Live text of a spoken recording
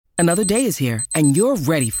Another day is here, and you're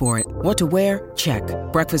ready for it. What to wear? Check.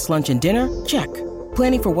 Breakfast, lunch, and dinner? Check.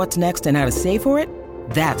 Planning for what's next and how to save for it?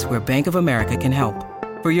 That's where Bank of America can help.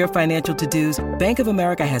 For your financial to-dos, Bank of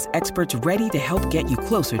America has experts ready to help get you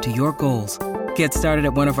closer to your goals. Get started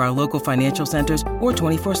at one of our local financial centers or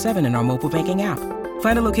 24/7 in our mobile banking app.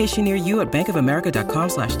 Find a location near you at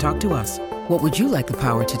bankofamerica.com/talktous. What would you like the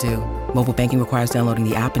power to do? Mobile banking requires downloading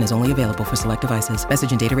the app and is only available for select devices.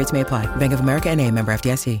 Message and data rates may apply. Bank of America N.A., member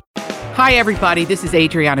FDIC. Hi, everybody. This is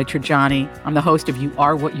Adriana Trajani. I'm the host of You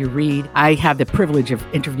Are What You Read. I have the privilege of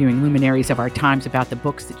interviewing luminaries of our times about the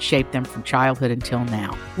books that shaped them from childhood until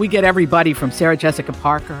now. We get everybody from Sarah Jessica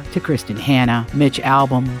Parker to Kristen Hanna, Mitch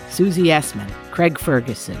Albom, Susie Essman, Craig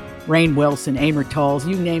Ferguson, Rainn Wilson, Amor Tolls,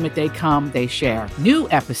 you name it, they come, they share. New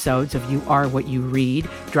episodes of You Are What You Read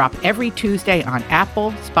drop every Tuesday on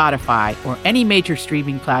Apple, Spotify, or any major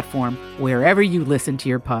streaming platform wherever you listen to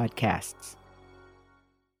your podcasts.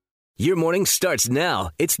 Your morning starts now.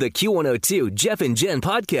 It's the Q102 Jeff and Jen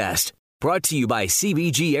podcast, brought to you by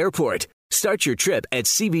CBG Airport. Start your trip at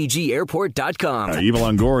CBGAirport.com. Eva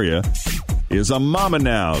Longoria is a mama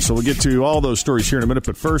now, so we'll get to all those stories here in a minute.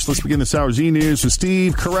 But first, let's begin this hour's E-News with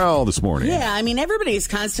Steve Carell this morning. Yeah, I mean, everybody's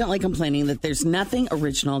constantly complaining that there's nothing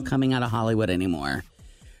original coming out of Hollywood anymore.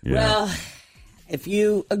 Yeah. Well, if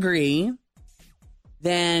you agree,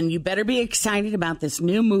 then you better be excited about this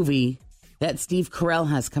new movie that Steve Carell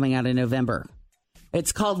has coming out in November.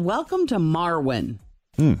 It's called Welcome to Marwen.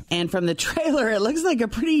 And from the trailer, it looks like a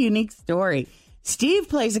pretty unique story. Steve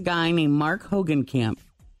plays a guy named Mark Hogenkamp,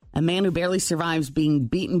 a man who barely survives being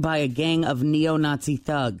beaten by a gang of neo-Nazi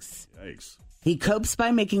thugs. Yikes. He copes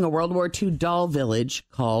by making a World War II doll village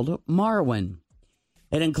called Marwen.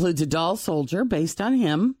 It includes a doll soldier based on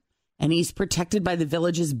him, and he's protected by the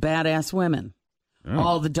village's badass women. Oh.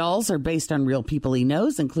 All the dolls are based on real people he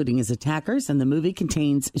knows, including his attackers, and the movie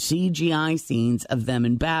contains CGI scenes of them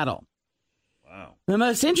in battle. Wow. The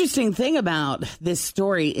most interesting thing about this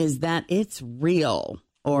story is that it's real,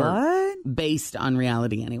 or based on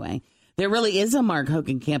reality anyway. There really is a Mark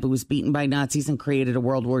Hogenkamp who was beaten by Nazis and created a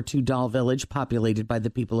World War II doll village populated by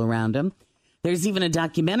the people around him. There's even a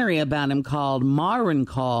documentary about him called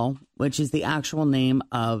Marwencol, which is the actual name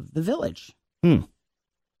of the village.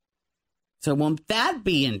 So won't that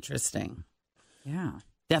be interesting? Yeah.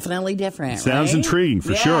 Definitely different. Sounds intriguing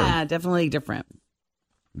for sure. Yeah, definitely different.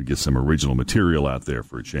 To get some original material out there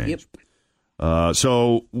for a change. Yep.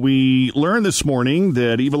 So we learned this morning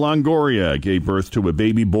that Eva Longoria gave birth to a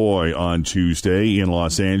baby boy on Tuesday in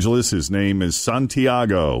Los Angeles. His name is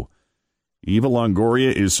Santiago. Eva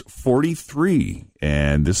Longoria is 43,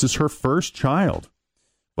 and this is her first child.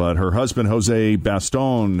 But her husband, Jose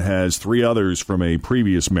Baston, has 3 others from a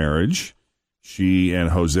previous marriage. She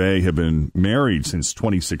and Jose have been married since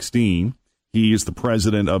 2016. He is the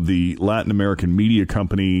president of the Latin American media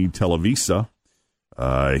company Televisa.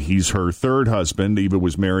 He's her third husband. Eva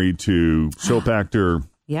was married to soap actor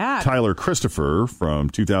Tyler Christopher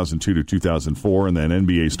from 2002 to 2004, and then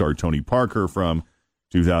NBA star Tony Parker from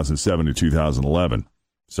 2007 to 2011.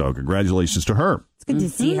 So congratulations to her. It's good to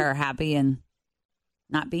see her happy and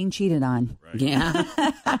not being cheated on. Right.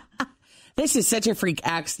 Yeah. This is such a freak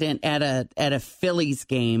accident at a Phillies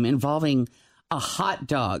game involving a hot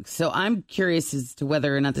dog. So I'm curious as to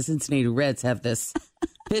whether or not the Cincinnati Reds have this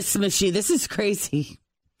machine. This is crazy.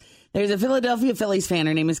 There's a Philadelphia Phillies fan.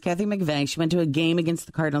 Her name is Kathy McVeigh. She went to a game against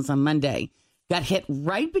the Cardinals on Monday. Got hit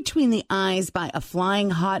right between the eyes by a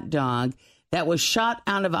flying hot dog that was shot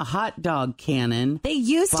out of a hot dog cannon. They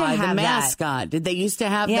used to have the mascot. Did they used to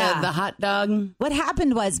have the hot dog? What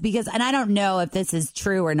happened was because, and I don't know if this is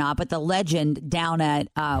true or not, but the legend down at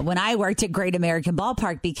when I worked at Great American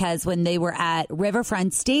Ballpark, because when they were at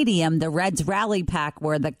Riverfront Stadium, the Reds rally pack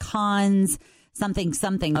were the Cons something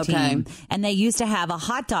team, and they used to have a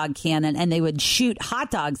hot dog cannon, and they would shoot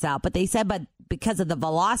hot dogs out. But they said, because of the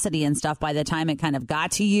velocity and stuff, by the time it kind of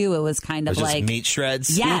got to you, it was kind of like meat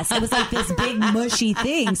shreds. Yes, it was like this big mushy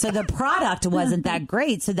thing. So the product wasn't that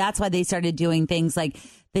great. So that's why they started doing things like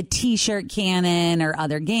the T-shirt cannon or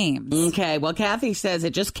other games. Okay, well, Kathy says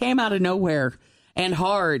it just came out of nowhere and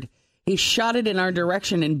hard. He shot it in our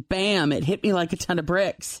direction, and bam, it hit me like a ton of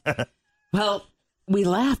bricks. Well, we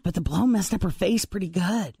laughed, but the blow messed up her face pretty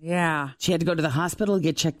good. Yeah. She had to go to the hospital to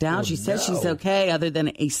get checked out. She says she's okay, other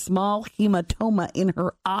than a small hematoma in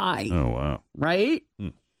her eye. Oh, wow. Right?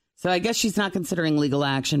 So I guess she's not considering legal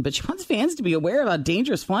action, but she wants fans to be aware of how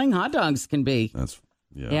dangerous flying hot dogs can be.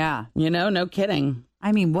 Yeah. You know, no kidding.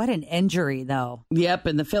 I mean, what an injury, though. Yep,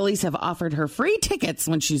 and the Phillies have offered her free tickets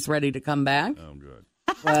when she's ready to come back. Oh, good.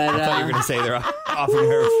 But I thought you were going to say they're offering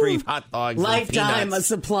her free hot dogs. lifetime a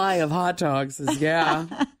supply of hot dogs is,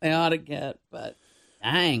 they ought to get, but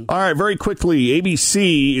dang. All right, very quickly,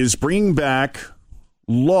 ABC is bringing back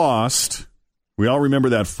Lost. We all remember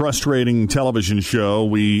that frustrating television show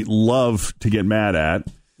we love to get mad at.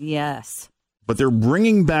 Yes. But they're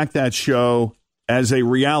bringing back that show as a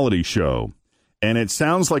reality show. And it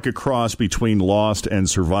sounds like a cross between Lost and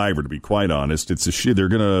Survivor, to be quite honest. It's they're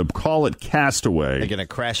going to call it Castaway. They're going to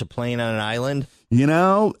crash a plane on an island? You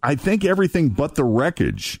know, I think everything but the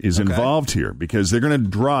wreckage is involved here because they're going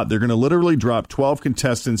to literally drop 12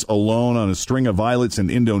 contestants alone on a string of islets in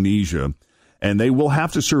Indonesia, and they will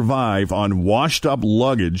have to survive on washed up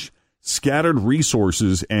luggage, scattered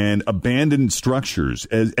resources, and abandoned structures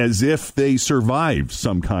as if they survived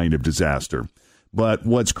some kind of disaster. But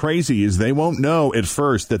what's crazy is they won't know at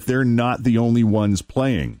first that they're not the only ones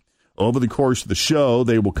playing. Over the course of the show,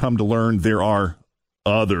 they will come to learn there are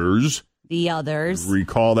others. The others.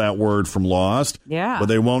 Recall that word from Lost. Yeah. But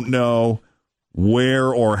they won't know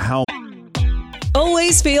where or how.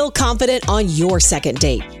 Always feel confident on your second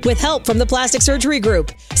date. With help from the Plastic Surgery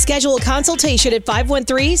Group. Schedule a consultation at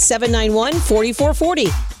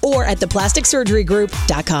 513-791-4440 or at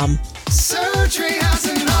theplasticsurgerygroup.com. Surgery has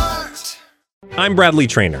an art. I'm Bradley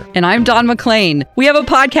Trainer. And I'm Don McClain. We have a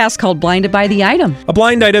podcast called Blinded by the Item. A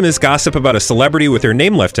blind item is gossip about a celebrity with their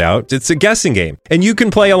name left out. It's a guessing game, and you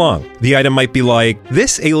can play along. The item might be like,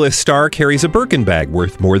 this A-list star carries a Birkin bag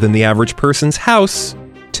worth more than the average person's house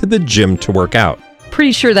to the gym to work out.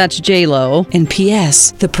 Pretty sure that's J-Lo. And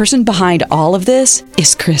P.S. the person behind all of this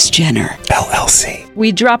is Kris Jenner, LLC.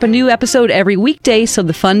 We drop a new episode every weekday so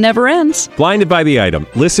the fun never ends. Blinded by the Item.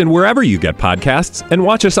 Listen wherever you get podcasts and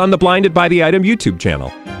watch us on the Blinded by the Item YouTube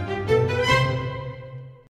channel.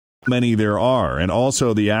 Many there are, and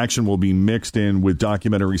also the action will be mixed in with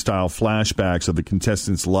documentary-style flashbacks of the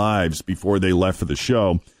contestants' lives before they left for the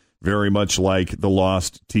show, very much like the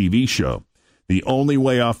Lost TV show. The only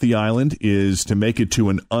way off the island is to make it to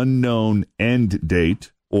an unknown end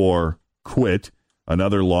date or quit,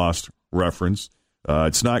 another Lost reference.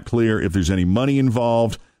 It's not clear if there's any money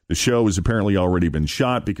involved. The show has apparently already been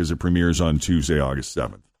shot because it premieres on Tuesday, August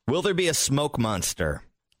 7th. Will there be a smoke monster?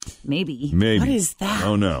 Maybe. What is that?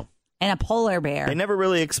 Oh, no. And a polar bear. They never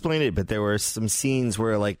really explained it, but there were some scenes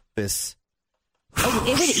where, like, this...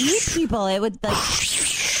 It would eat people. It would, like,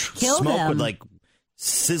 kill smoke them. would, like,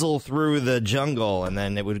 sizzle through the jungle, and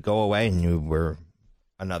then it would go away, and you were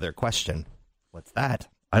another question. What's that?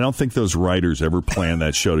 I don't think those writers ever planned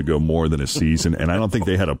that show to go more than a season, and I don't think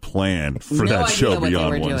they had a plan for that show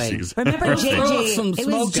beyond one season. Remember Some It was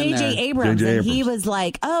smoke in J.J. there. Abrams, J.J. and he Abrams. was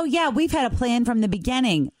like, oh, yeah, we've had a plan from the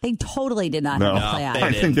beginning. They totally did not have a plan.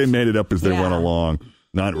 I think they made it up as they went along,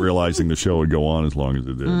 not realizing the show would go on as long as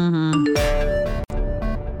it did.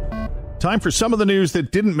 Time for some of the news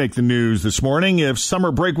that didn't make the news this morning. If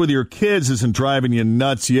summer break with your kids isn't driving you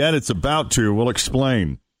nuts yet, it's about to. We'll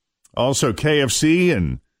explain. Also, KFC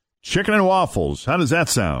and chicken and waffles. How does that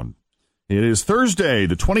sound? It is Thursday,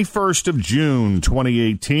 the 21st of June,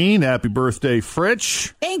 2018. Happy birthday,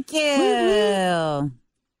 Fritch. Thank you.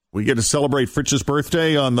 We get to celebrate Fritch's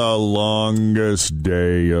birthday on the longest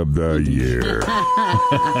day of the year.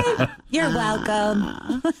 You're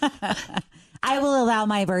welcome. I will allow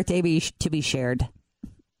my birthday to be shared.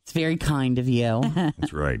 It's very kind of you.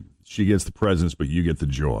 That's right. She gets the presents, but you get the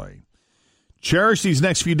joy. Cherish these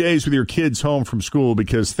next few days with your kids home from school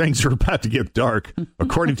because things are about to get dark.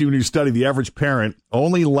 According to a new study, the average parent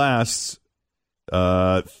only lasts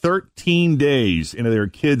 13 days into their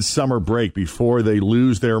kids' summer break before they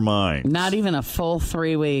lose their mind. Not even a full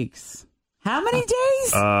 3 weeks. How many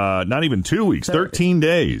days? Not even 2 weeks. 13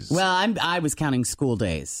 days. Well, I was counting school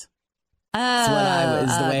days.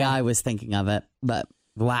 That's the way I was thinking of it. But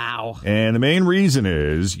wow. And the main reason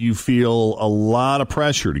is you feel a lot of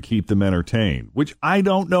pressure to keep them entertained, which I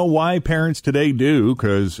don't know why parents today do,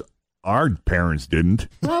 because our parents didn't.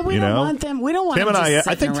 Well, we don't want them. We don't want Tim them and just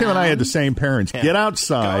I think Tim and I had the same parents. Yeah. Get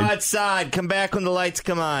outside. Go outside. Come back when the lights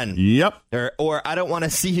come on. Yep. Or I don't want to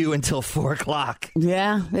see you until 4 o'clock.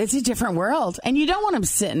 Yeah, it's a different world. And you don't want them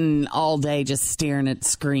sitting all day just staring at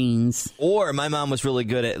screens. Or my mom was really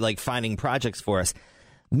good at, like, finding projects for us.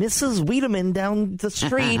 Mrs. Wiedemann down the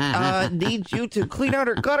street needs you to clean out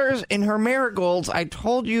her gutters and her marigolds. I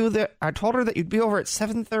told her that you'd be over at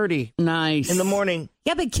 7:30. Nice. In the morning.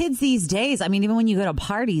 Yeah, but kids these days, I mean, even when you go to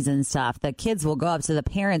parties and stuff, the kids will go up to the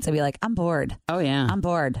parents and be like, I'm bored. Oh, yeah. I'm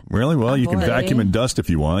bored. Really? Well, you can bored. vacuum and dust if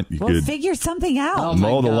you want. You We'll could figure something out. Oh, my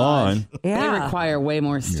mow the gosh. lawn, Yeah. They require way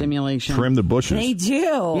more stimulation. trim the bushes. They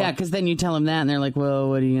do. Yeah, because then you tell them that and they're like, well,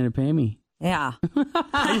 what are you going to pay me? Yeah.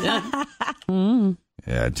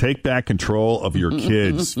 Yeah, take back control of your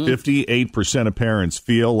kids. 58% of parents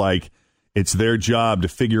feel like it's their job to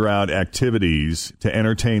figure out activities to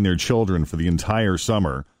entertain their children for the entire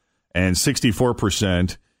summer. And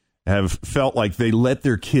 64% have felt like they let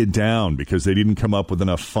their kid down because they didn't come up with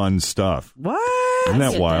enough fun stuff. What? Isn't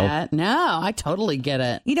that wild? No, I totally get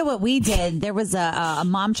it. You know what we did? There was a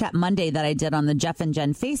Mom Chat Monday that I did on the Jeff and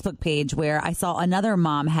Jen Facebook page where I saw another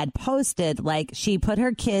mom had posted, like, she put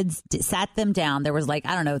her kids, sat them down. There was, like,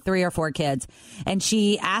 I don't know, 3 or 4 kids. And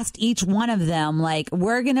she asked each one of them, like,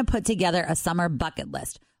 we're going to put together a summer bucket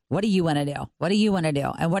list. What do you want to do? What do you want to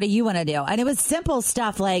do? And what do you want to do? And it was simple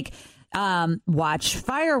stuff like, watch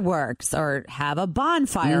fireworks or have a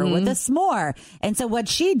bonfire with a s'more. And so what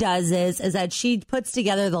she does is that she puts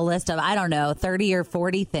together the list of, I don't know, 30 or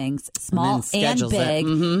 40 things, small and big,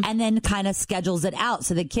 and then kind of schedules it out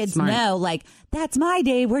so the kids know, like, that's my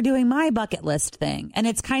day. We're doing my bucket list thing. And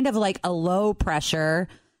it's kind of like a low pressure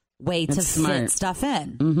way to fit stuff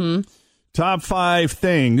in. Top 5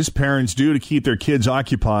 things parents do to keep their kids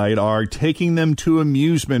occupied are taking them to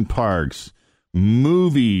amusement parks,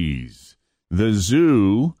 movies, the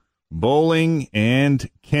zoo, bowling, and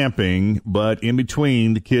camping. But in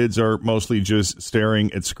between, the kids are mostly just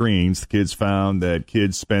staring at screens. The kids found that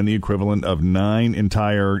kids spend the equivalent of 9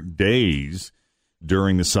 entire days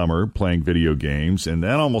during the summer playing video games, and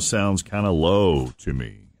that almost sounds kind of low to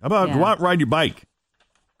me. How about go out, ride your bike,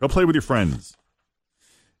 go play with your friends.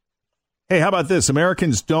 Hey, how about this?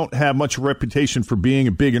 Americans don't have much reputation for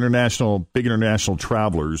being big international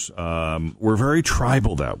travelers. We're very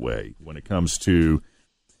tribal that way when it comes to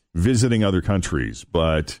visiting other countries.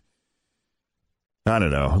 But I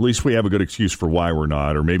don't know. At least we have a good excuse for why we're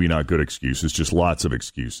not, or maybe not good excuses, just lots of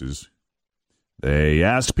excuses. They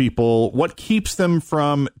asked people what keeps them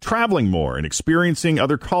from traveling more and experiencing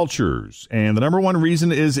other cultures. And the number one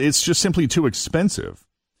reason is it's just simply too expensive.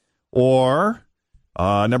 Or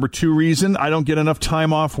number 2 reason, I don't get enough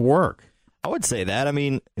time off work. I would say that. I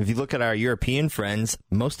mean, if you look at our European friends,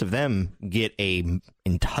 most of them get an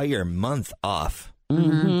entire month off.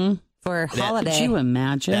 For holiday. Could you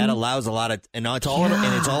imagine? That allows a lot of, and it's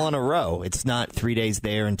all in a row. It's not 3 days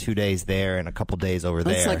there and 2 days there and a couple days over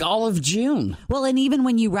there. It's like all of June. Well, and even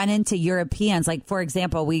when you run into Europeans, like, for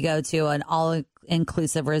example, we go to an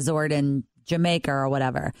all-inclusive resort in Jamaica or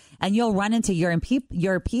whatever, and you'll run into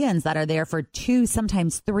Europeans that are there for 2,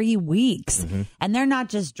 sometimes 3 weeks, and they're not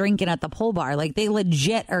just drinking at the pool bar. Like, they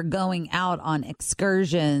legit are going out on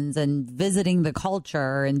excursions and visiting the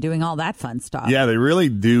culture and doing all that fun stuff. Yeah, they really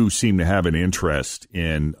do seem to have an interest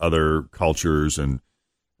in other cultures and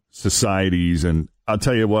societies. And I'll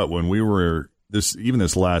tell you what, when we were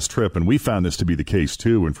this last trip, and we found this to be the case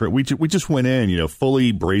too, and we just went in,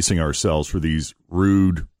 fully bracing ourselves for these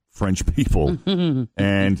rude French people,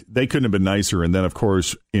 and they couldn't have been nicer. And then, of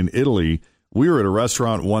course, in Italy, we were at a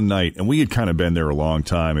restaurant one night, and we had kind of been there a long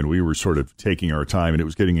time, and we were sort of taking our time, and it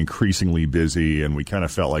was getting increasingly busy, and we kind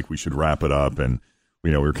of felt like we should wrap it up. And,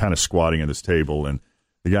 we were kind of squatting at this table, and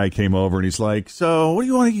the guy came over, and he's like, so what do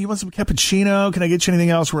you want? You want some cappuccino? Can I get you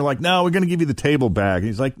anything else? We're like, no, we're going to give you the table back. And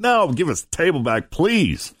he's like, no, give us the table back,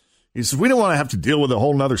 please. He says, we don't want to have to deal with a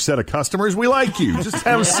whole nother set of customers. We like you. Just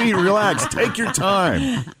have a seat, relax, take your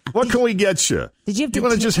time. What can we get you? Did you have to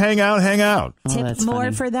want to just hang out? Hang out. Tip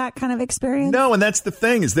more for that kind of experience? No, and that's the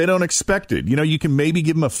thing, is they don't expect it. You can maybe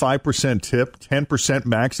give them a 5% tip, 10%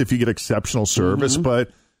 max if you get exceptional service, but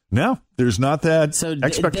no, there's not that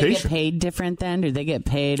expectation. Do they get paid different then? Do they get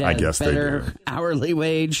paid I guess better hourly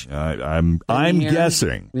wage? I'm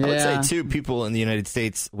guessing. I would say, too, people in the United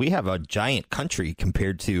States, we have a giant country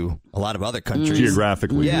compared to a lot of other countries.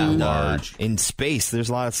 Geographically large. In space, there's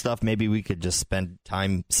a lot of stuff maybe we could just spend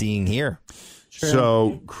time seeing here. True.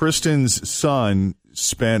 So Kristen's son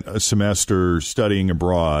spent a semester studying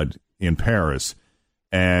abroad in Paris,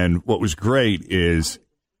 and what was great is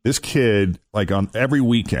this kid, like, on every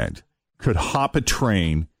weekend, could hop a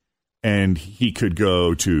train and he could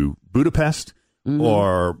go to Budapest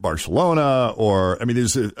or Barcelona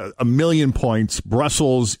there's a million points,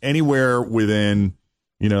 Brussels, anywhere within,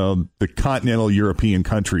 the continental European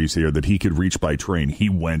countries here that he could reach by train. He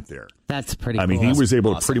went there. That's pretty cool. He was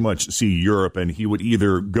able to pretty much see Europe, and he would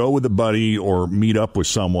either go with a buddy or meet up with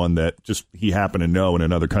someone that just he happened to know in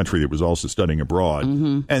another country that was also studying abroad.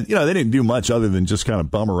 And, they didn't do much other than just kind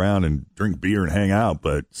of bum around and drink beer and hang out.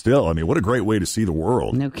 But still, what a great way to see the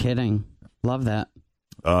world. No kidding. Love that.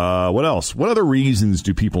 What else? What other reasons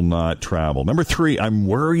do people not travel? Number 3, I'm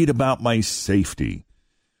worried about my safety.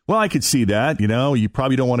 Well, I could see that. You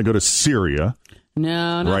probably don't want to go to Syria.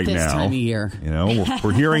 No, not right this now. time of year.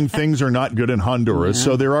 We're hearing things are not good in Honduras,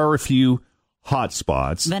 so there are a few hot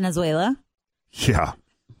spots. Venezuela. Yeah.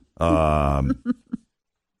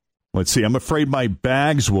 Let's see. I'm afraid my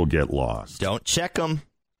bags will get lost. Don't check them.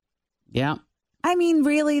 Yeah. I mean,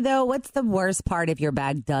 really, though, what's the worst part if your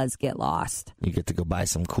bag does get lost? You get to go buy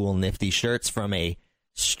some cool, nifty shirts from a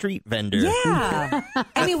street vendor. Yeah.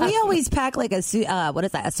 I mean, we always pack like a suit. What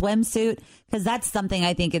is that? A swimsuit? Because that's something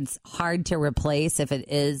I think it's hard to replace if it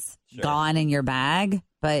is gone in your bag.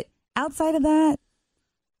 But outside of that.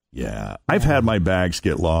 Yeah. I've had my bags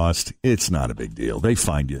get lost. It's not a big deal. They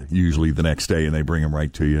find you usually the next day and they bring them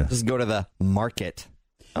right to you. Just go to the market.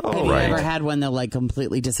 Oh, have you ever had one that like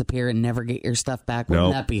completely disappear and never get your stuff back?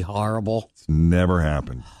 Wouldn't that be horrible? It's never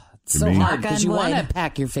happened. It's so hard because you want to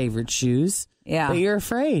pack your favorite shoes, but you're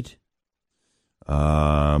afraid.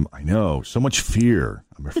 I know. So much fear.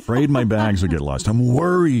 I'm afraid my bags will get lost. I'm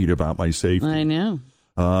worried about my safety. I know.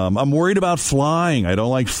 I'm worried about flying. I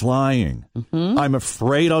don't like flying. Mm-hmm. I'm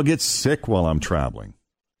afraid I'll get sick while I'm traveling.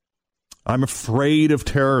 I'm afraid of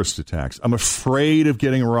terrorist attacks. I'm afraid of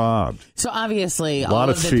getting robbed. So obviously, all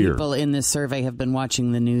of the fear. People in this survey have been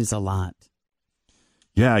watching the news a lot.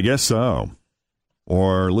 Yeah, I guess so.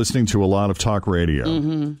 Or listening to a lot of talk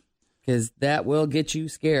radio. Because that will get you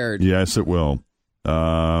scared. Yes, it will.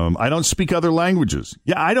 I don't speak other languages.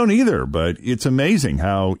 Yeah, I don't either, but it's amazing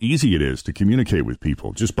how easy it is to communicate with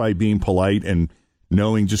people just by being polite and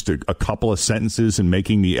knowing just a couple of sentences and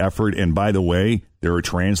making the effort. And by the way, there are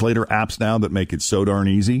translator apps now that make it so darn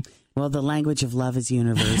easy. Well, the language of love is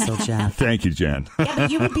universal, Jeff. Thank you, Jen. Yeah,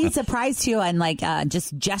 but you would be surprised, too, on, like,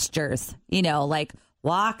 just gestures. You know, like,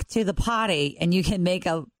 walk to the potty, and you can make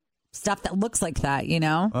stuff that looks like that, you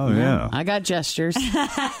know? Oh, yeah. I got gestures.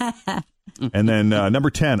 And then number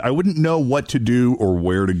 10, I wouldn't know what to do or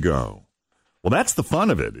where to go. Well, that's the fun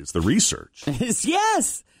of it, is the research.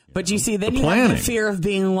 Yes. But you see, then the you have planning. the fear of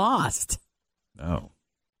being lost. Oh.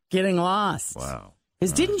 Getting lost. Wow.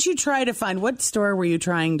 Because didn't you try to find, what store were you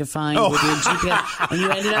trying to find with your GPS? And you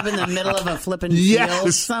ended up in the middle of a flipping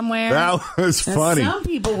field somewhere? That was funny. Some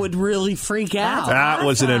people would really freak out. That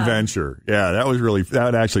was an adventure. Yeah,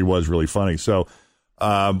 that actually was really funny. So,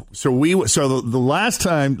 the last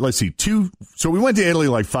time, let's see, so we went to Italy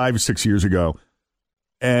like 5 or 6 years ago,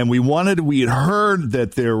 and we had heard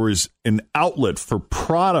that there was an outlet for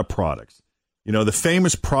Prada products. You know, the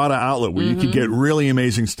famous Prada outlet where you could get really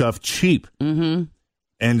amazing stuff cheap. Mm-hmm.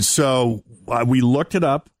 And so we looked it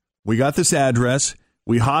up. We got this address.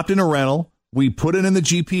 We hopped in a rental. We put it in the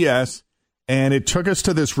GPS, and it took us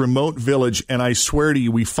to this remote village. And I swear to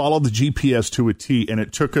you, we followed the GPS to a T, and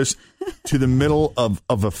it took us to the middle of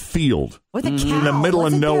a field. With a cow. In the middle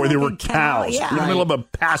of nowhere, there were cows. Yeah. In the middle of a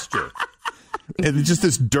pasture. And it's just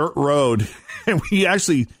this dirt road. And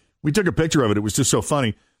we took a picture of it. It was just so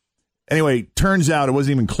funny. Anyway, turns out it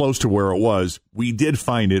wasn't even close to where it was. We did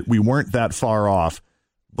find it. We weren't that far off.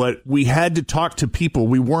 But we had to talk to people.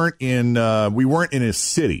 We weren't in a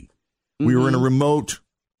city. We were in a remote,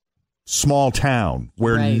 small town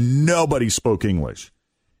where nobody spoke English,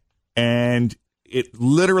 and it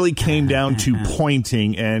literally came down to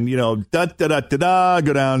pointing and da da da da da.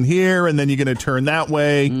 Go down here, and then you're going to turn that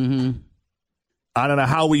way. Mm-hmm. I don't know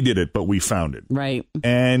how we did it, but we found it. Right.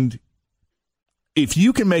 And if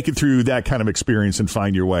you can make it through that kind of experience and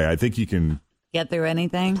find your way, I think you can. Get through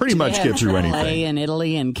anything? Pretty much get through anything. In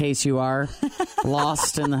Italy, in case you are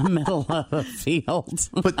lost in the middle of a field.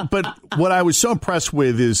 But what I was so impressed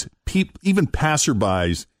with is even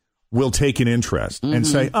passerbys will take an interest and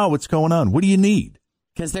say, "Oh, what's going on? What do you need?"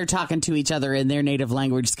 Because they're talking to each other in their native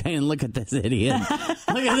language, saying, "Look at this idiot!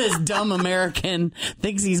 Look at this dumb American.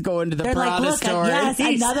 Thinks he's going to the Prada store. Yes,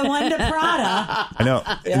 another one to Prada." I know,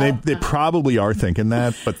 and they probably are thinking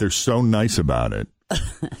that, but they're so nice about it. Do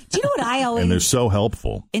you know what I always and they're so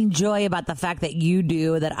helpful enjoy about the fact that you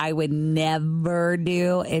do that I would never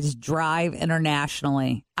do is drive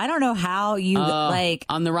internationally. I don't know how you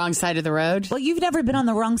on the wrong side of the road. Well, you've never been on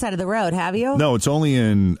the wrong side of the road, have you? No, I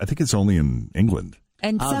think it's only in England.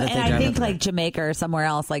 And I think like Jamaica or somewhere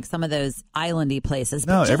else, like some of those islandy places.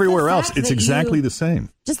 But no, everywhere else, it's exactly the same.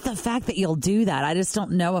 Just the fact that you'll do that, I just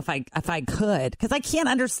don't know if I could, because I can't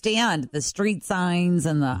understand the street signs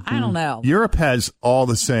and I don't know. Europe has all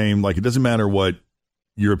the same, like it doesn't matter what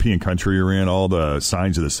European country you're in, all the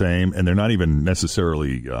signs are the same, and they're not even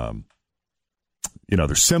necessarily,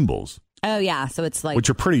 they're symbols. Oh, yeah, so it's like, which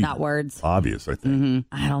are pretty not words. Obvious, I think. Mm-hmm.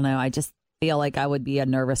 I don't know, I just feel like I would be a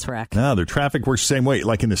nervous wreck. No, their traffic works the same way.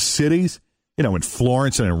 Like in the cities, in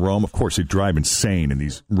Florence and in Rome, of course, they drive insane, and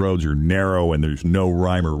these roads are narrow, and there's no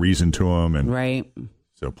rhyme or reason to them. And right.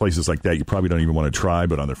 So places like that, you probably don't even want to try,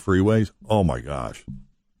 but on the freeways, oh my gosh,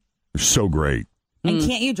 they're so great. And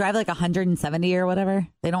can't you drive like 170 or whatever?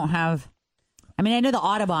 They don't have. I mean, I know the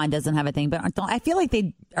Autobahn doesn't have a thing, but I feel like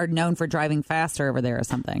they are known for driving faster over there or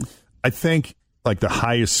something. I think like the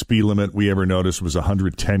highest speed limit we ever noticed was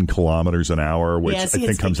 110 kilometers an hour, which I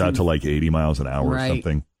think comes out to like 80 miles an hour or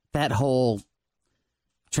something. That whole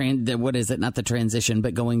what is it? Not the transition,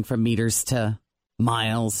 but going from meters to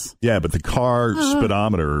miles. Yeah, but the car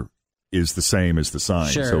speedometer is the same as the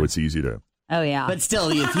sign, so it's easy to. Oh yeah, but still,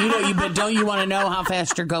 if you know, but don't you want to know how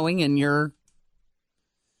fast you're going in your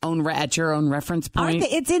own at your own reference point?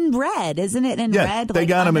 It's in red, isn't it? In red, they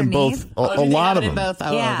got them in both. A lot of them. Both?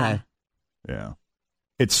 Oh, yeah. Okay. Yeah.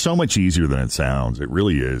 It's so much easier than it sounds. It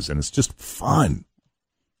really is. And it's just fun.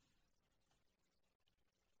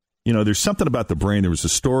 You know, there's something about the brain. There was a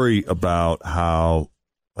story about how,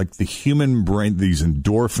 like, the human brain, these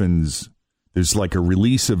endorphins, there's like a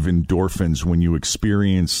release of endorphins when you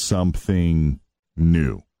experience something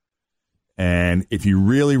new. And if you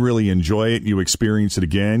really, really enjoy it, you experience it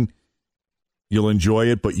again, you'll enjoy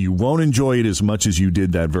it, but you won't enjoy it as much as you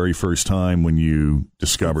did that very first time when you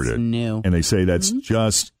discovered it. New. And they say that's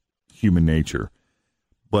just human nature.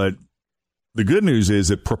 But the good news is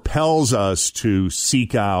it propels us to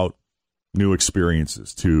seek out new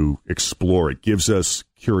experiences, to explore. It gives us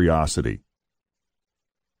curiosity.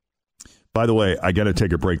 By the way, I got to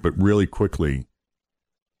take a break, but really quickly,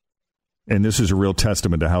 and this is a real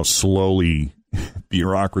testament to how slowly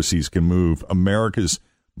bureaucracies can move. America's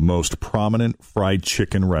most prominent fried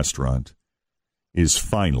chicken restaurant is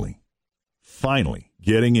finally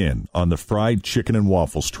getting in on the fried chicken and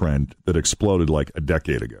waffles trend that exploded like a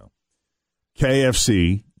decade ago.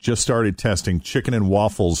 KFC just started testing chicken and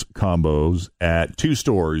waffles combos at 2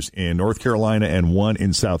 stores in North Carolina and 1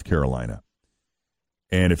 in South Carolina.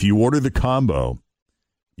 And if you order the combo,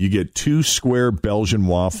 you get 2 square Belgian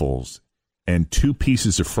waffles and 2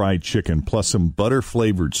 pieces of fried chicken plus some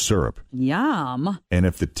butter-flavored syrup. Yum. And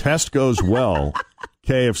if the test goes well,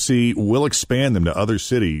 KFC will expand them to other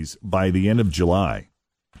cities by the end of July.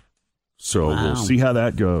 So we'll see how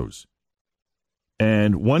that goes.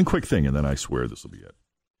 And one quick thing, and then I swear this will be it.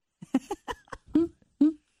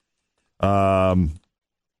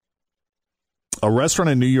 A restaurant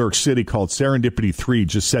in New York City called Serendipity 3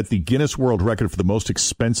 just set the Guinness World Record for the most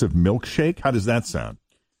expensive milkshake. How does that sound?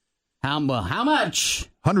 How much?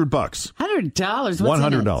 $100. $100. What's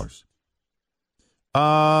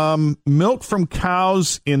 $100. Milk from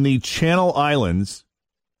cows in the Channel Islands,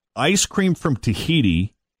 ice cream from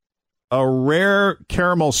Tahiti, a rare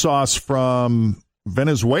caramel sauce from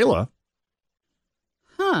Venezuela,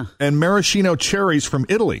 and maraschino cherries from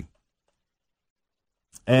Italy.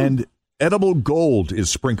 And edible gold is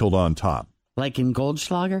sprinkled on top. Like in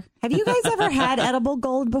Goldschlager? Have you guys ever had edible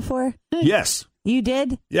gold before? Yes. You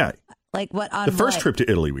did? Yeah. Like what? On the first trip to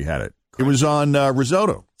Italy, we had it. It was on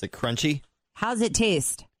risotto. Is it crunchy? How's it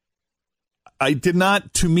taste? I did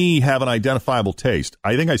not, to me, have an identifiable taste.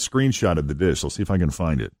 I think I screenshotted the dish. I'll see if I can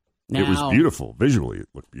find it. It was beautiful. Visually, it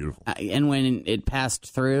looked beautiful. And when it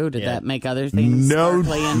passed through, did that make other things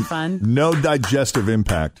sparkly and fun? No digestive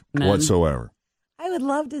impact whatsoever. I would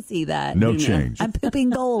love to see that. No change. I'm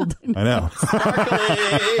pooping gold. I know.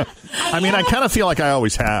 I mean, I kind of feel like I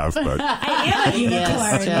always have, but I am a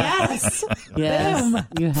unicorn. Yes.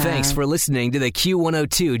 Boom. Thanks for listening to the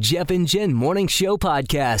Q102 Jeff and Jen Morning Show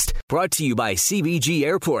podcast, brought to you by CBG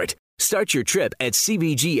Airport. Start your trip at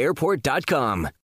CBGAirport.com.